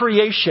in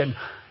creation.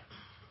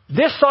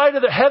 This side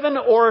of the heaven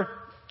or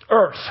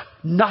earth.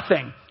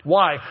 Nothing.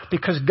 Why?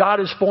 Because God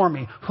is for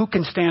me. Who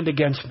can stand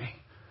against me?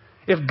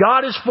 If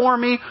God is for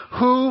me,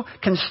 who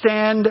can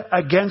stand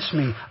against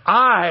me?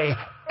 I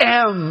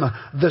am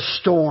the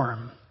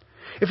storm.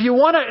 If you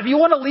want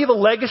to leave a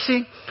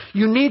legacy,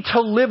 you need to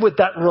live with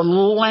that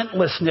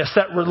relentlessness,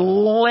 that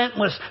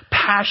relentless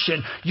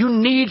passion.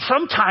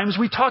 Sometimes,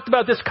 we talked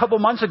about this a couple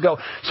months ago,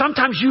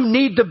 sometimes you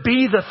need to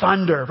be the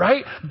thunder,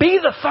 right? Be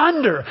the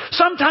thunder.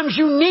 Sometimes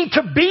you need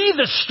to be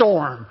the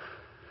storm.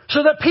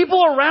 So that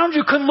people around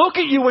you can look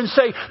at you and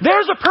say,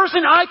 there's a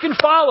person I can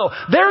follow.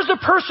 There's a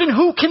person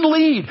who can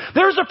lead.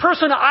 There's a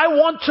person I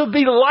want to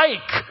be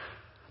like.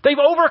 They've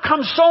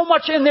overcome so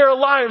much in their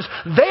lives.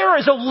 There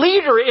is a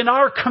leader in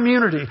our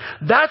community.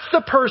 That's the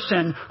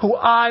person who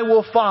I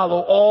will follow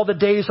all the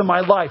days of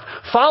my life.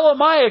 Follow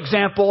my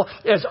example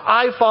as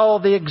I follow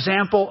the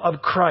example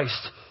of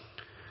Christ.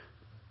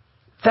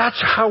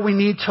 That's how we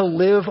need to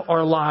live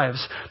our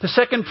lives. The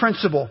second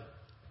principle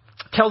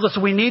tells us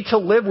we need to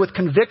live with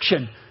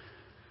conviction.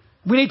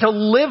 We need to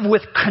live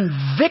with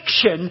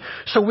conviction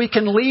so we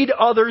can lead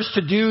others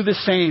to do the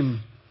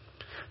same.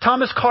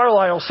 Thomas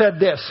Carlyle said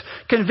this: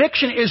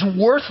 conviction is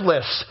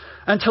worthless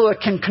until it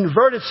can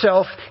convert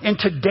itself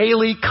into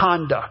daily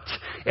conduct.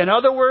 In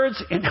other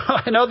words,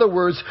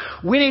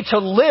 we need to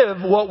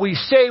live what we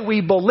say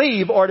we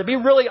believe, or to be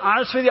really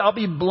honest with you, I'll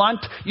be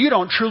blunt, you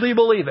don't truly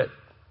believe it.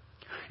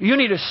 You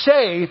need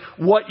to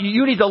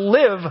you need to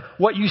live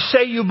what you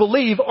say you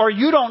believe, or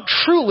you don't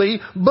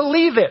truly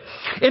believe it.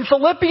 In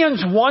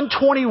Philippians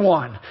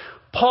 1:21,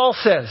 Paul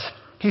says,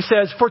 he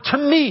says, for to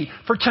me,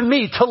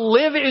 to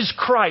live is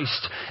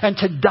Christ, and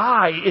to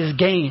die is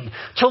gain.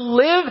 To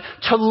live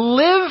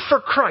for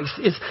Christ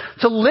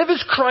to live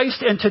is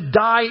Christ, and to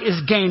die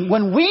is gain.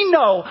 When we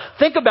know,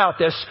 think about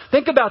this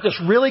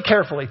really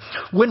carefully.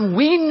 When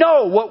we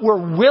know what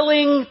we're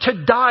willing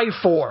to die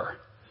for,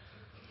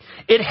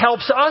 it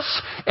helps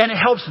us and it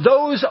helps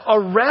those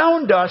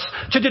around us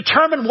to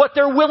determine what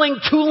they're willing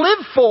to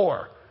live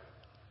for.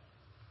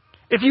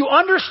 If you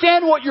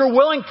understand what you're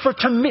willing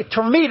to me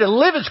to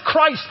live as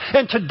Christ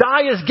and to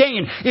die as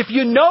gain. If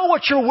you know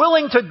what you're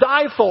willing to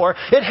die for,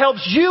 it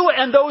helps you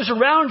and those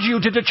around you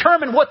to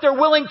determine what they're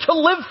willing to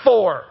live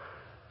for.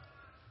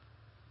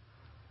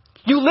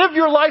 You live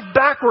your life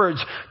backwards.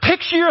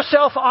 Picture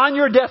yourself on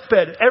your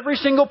deathbed. Every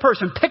single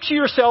person, picture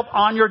yourself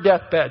on your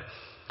deathbed.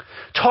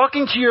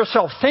 Talking to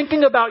yourself,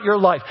 thinking about your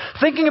life,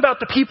 thinking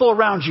about the people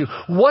around you.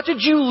 What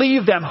did you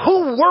leave them?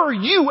 Who were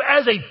you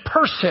as a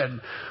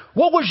person?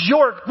 What was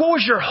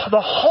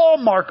the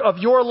hallmark of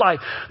your life?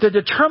 The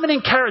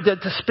determining character,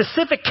 the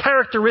specific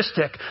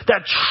characteristic,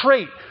 that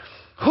trait.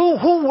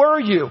 Who were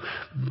you?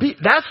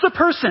 That's the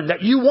person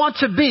that you want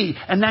to be,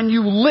 and then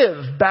you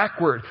live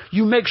backward.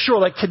 You make sure,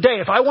 like today,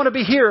 if I want to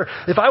be here,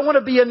 if I want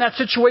to be in that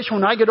situation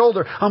when I get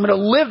older, I'm going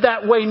to live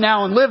that way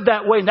now and live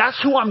that way. And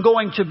that's who I'm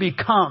going to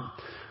become.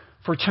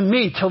 For to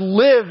me, to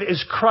live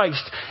is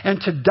Christ and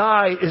to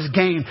die is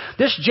gain.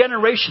 This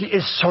generation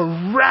is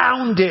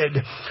surrounded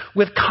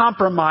with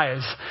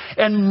compromise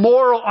and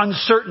moral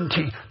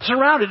uncertainty.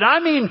 Surrounded.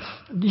 I mean,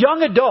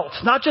 young adults,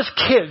 not just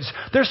kids.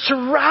 They're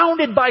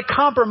surrounded by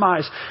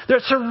compromise. They're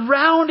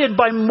surrounded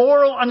by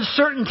moral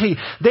uncertainty.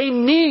 They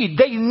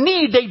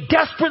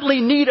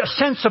desperately need a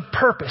sense of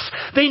purpose.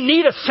 They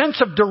need a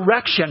sense of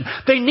direction.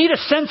 They need a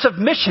sense of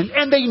mission.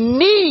 And they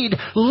need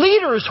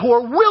leaders who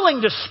are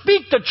willing to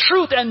speak the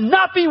truth and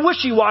not be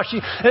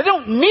wishy-washy. They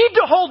don't need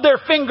to hold their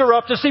finger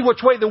up to see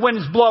which way the wind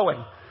is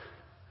blowing.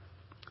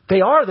 They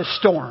are the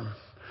storm.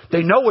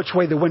 They know which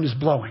way the wind is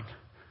blowing.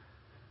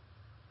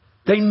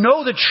 They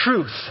know the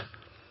truth.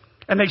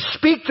 And they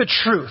speak the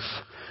truth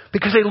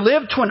because they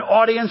live to an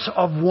audience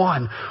of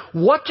one.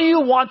 What do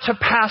you want to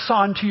pass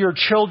on to your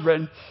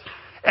children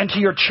and to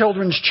your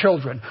children's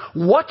children?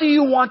 What do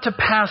you want to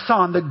pass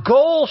on? The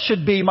goal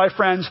should be, my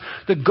friends,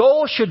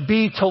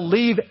 to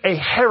leave a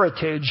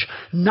heritage,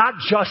 not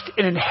just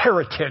an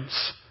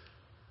inheritance.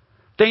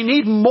 They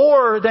need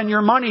more than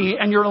your money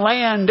and your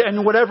land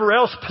and whatever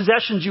else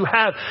possessions you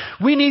have.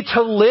 We need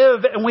to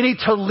live and we need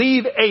to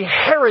leave a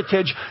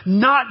heritage,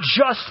 not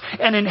just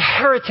an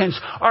inheritance.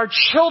 Our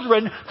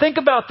children, think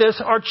about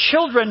this, our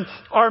children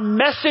are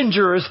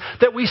messengers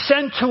that we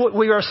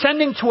are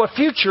sending to a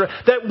future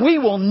that we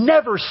will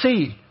never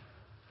see.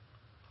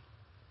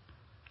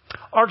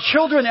 Our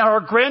children and our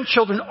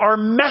grandchildren are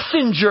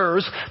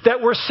messengers that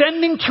we're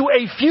sending to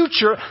a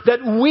future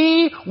that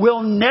we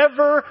will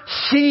never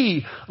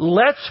see.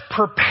 Let's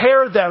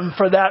prepare them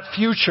for that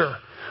future.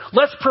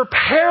 Let's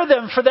prepare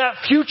them for that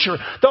future.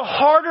 The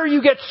harder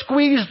you get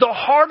squeezed, the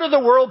harder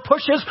the world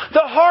pushes,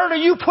 the harder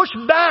you push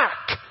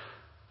back.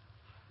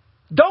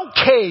 Don't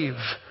cave.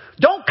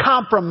 Don't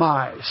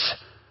compromise.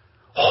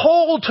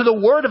 Hold to the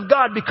Word of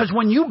God, because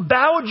when you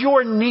bowed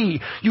your knee,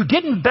 you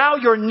didn't bow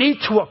your knee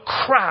to a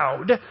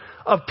crowd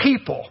of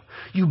people.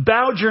 You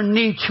bowed your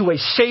knee to a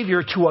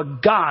Savior, to a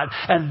God,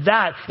 and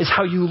that is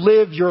how you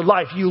live your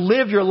life. You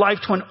live your life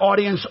to an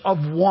audience of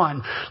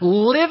one.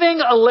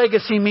 Living a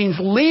legacy means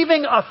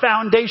leaving a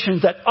foundation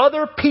that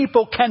other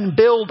people can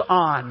build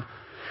on.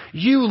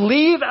 You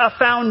leave a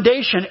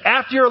foundation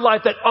after your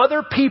life that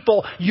other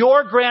people,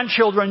 your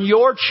grandchildren,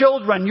 your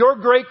children, your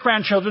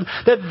great-grandchildren,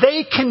 that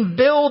they can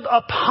build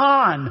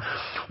upon.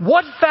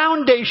 What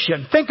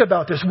foundation, think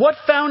about this, what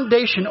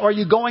foundation are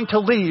you going to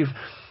leave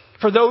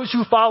for those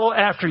who follow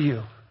after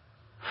you?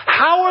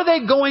 How are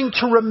they going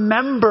to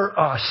remember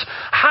us?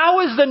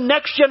 How is the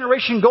next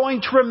generation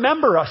going to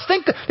remember us?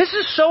 This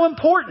is so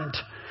important.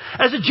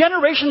 As a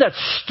generation that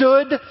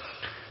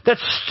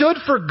stood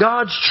for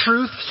God's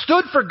truth,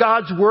 stood for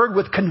God's word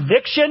with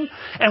conviction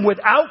and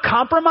without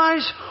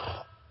compromise,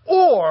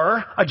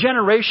 or a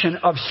generation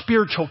of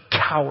spiritual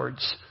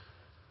cowards.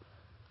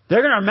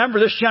 They're going to remember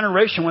this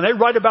generation. When they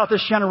write about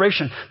this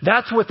generation,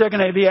 that's what they're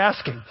going to be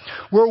asking.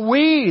 Were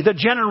we the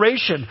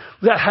generation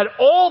that had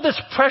all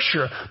this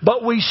pressure,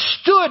 but we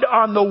stood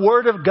on the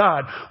Word of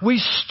God? We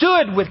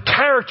stood with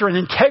character and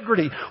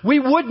integrity. We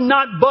would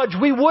not budge.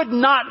 We would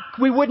not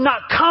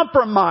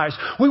compromise.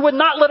 We would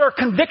not let our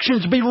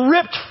convictions be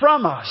ripped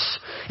from us.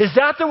 Is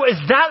that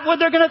what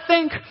they're going to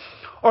think?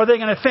 Or are they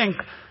going to think,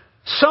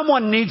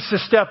 someone needs to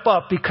step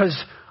up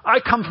because I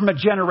come from a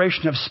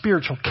generation of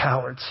spiritual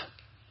cowards?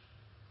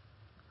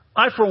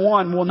 I, for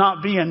one, will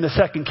not be in the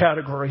second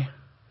category.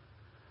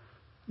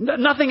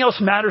 Nothing else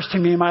matters to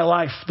me in my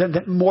life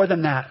more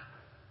than that.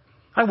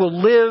 I will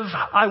live.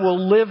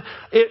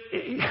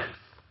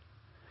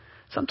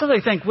 Sometimes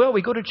I think, well,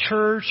 we go to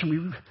church and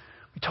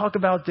we talk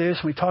about this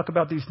and we talk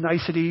about these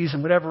niceties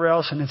and whatever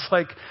else, and it's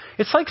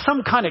like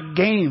some kind of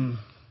game.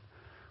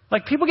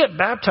 Like people get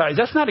baptized.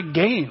 That's not a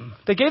game.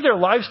 They gave their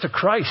lives to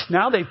Christ.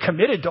 Now they've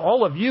committed to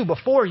all of you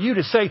before you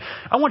to say,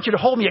 I want you to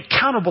hold me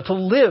accountable to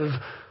live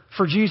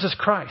for Jesus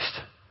Christ.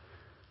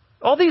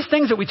 All these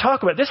things that we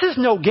talk about, this is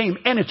no game,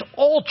 and it's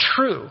all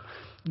true.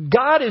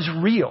 God is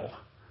real.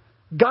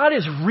 God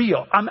is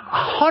real. I'm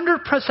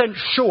 100%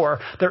 sure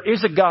there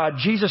is a God.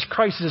 Jesus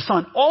Christ is His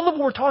Son. All of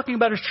what we're talking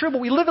about is true,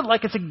 but we live it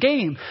like it's a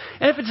game.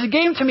 And if it's a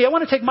game to me, I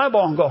want to take my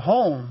ball and go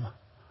home.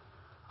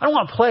 I don't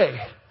want to play.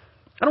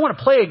 I don't want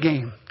to play a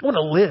game. I want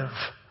to live.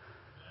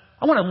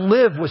 I want to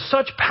live with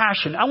such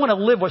passion. I want to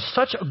live with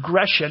such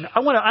aggression.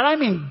 And I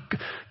mean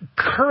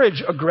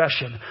courage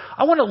aggression.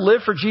 I want to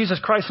live for Jesus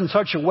Christ in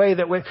such a way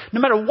that no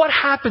matter what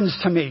happens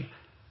to me,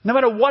 no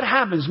matter what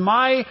happens,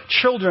 my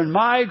children,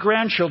 my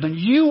grandchildren,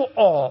 you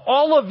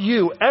all of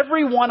you,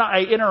 everyone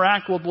I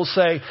interact with will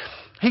say,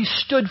 he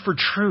stood for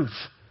truth.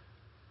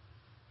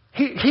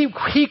 He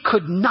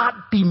could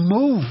not be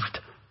moved.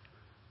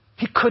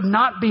 He could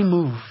not be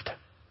moved.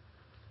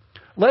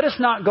 Let us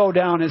not go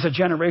down as a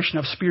generation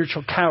of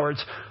spiritual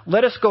cowards.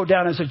 Let us go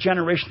down as a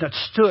generation that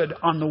stood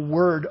on the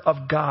Word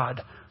of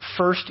God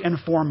first and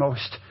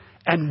foremost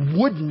and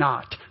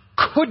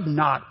could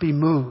not be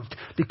moved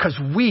because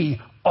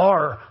we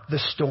are the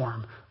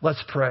storm.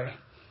 Let's pray.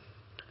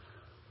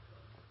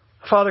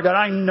 Father God,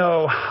 I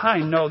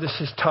know this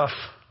is tough.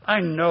 I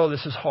know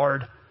this is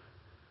hard.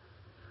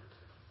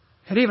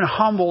 It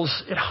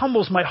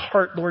humbles my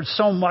heart, Lord,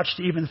 so much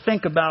to even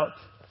think about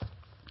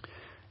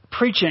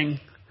preaching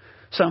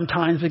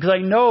sometimes, because I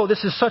know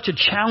this is such a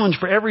challenge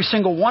for every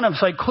single one of us.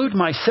 I include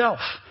myself.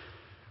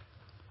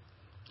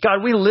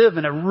 God, we live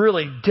in a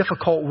really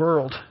difficult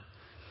world.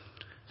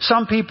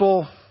 Some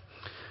people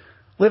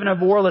live in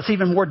a world that's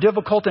even more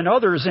difficult than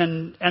others,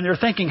 and they're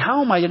thinking,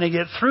 how am I going to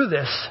get through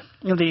this?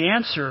 The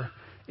answer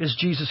is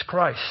Jesus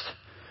Christ.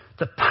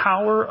 The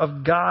power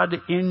of God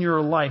in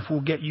your life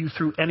will get you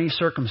through any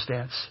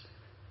circumstance.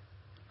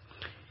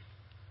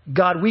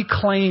 God, we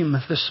claim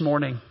this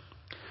morning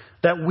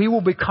that we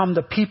will become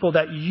the people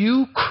that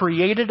you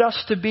created us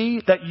to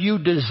be, that you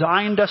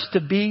designed us to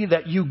be,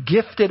 that you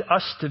gifted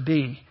us to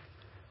be.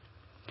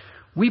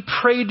 We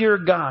pray, dear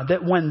God,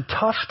 that when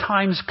tough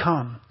times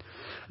come,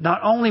 not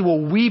only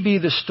will we be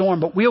the storm,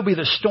 but we'll be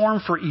the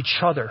storm for each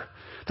other.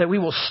 That we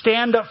will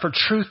stand up for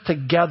truth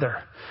together.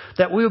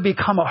 That we will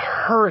become a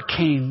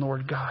hurricane,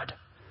 Lord God,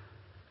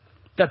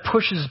 that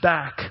pushes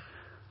back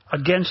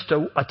against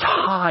a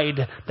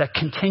tide that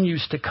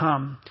continues to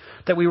come.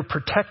 That we would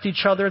protect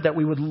each other, that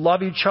we would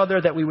love each other,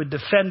 that we would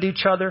defend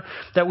each other,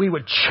 that we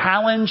would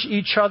challenge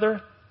each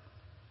other,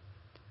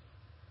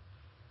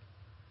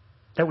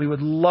 that we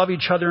would love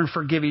each other and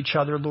forgive each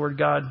other, Lord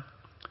God,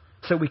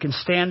 so we can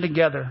stand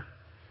together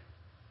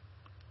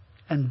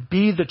and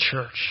be the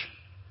church.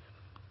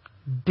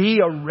 Be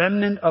a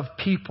remnant of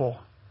people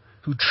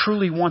who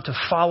truly want to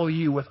follow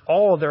you with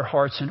all their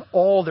hearts and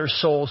all their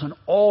souls and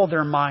all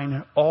their mind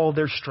and all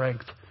their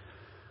strength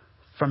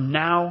from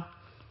now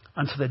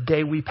until the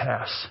day we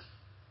pass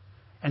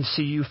and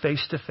see you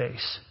face to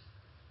face.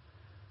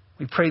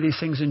 We pray these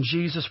things in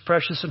Jesus'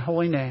 precious and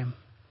holy name.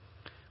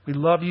 We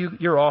love you.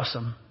 You're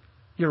awesome.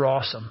 You're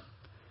awesome.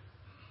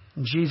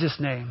 In Jesus'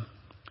 name,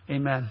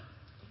 amen.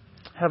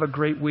 Have a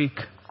great week.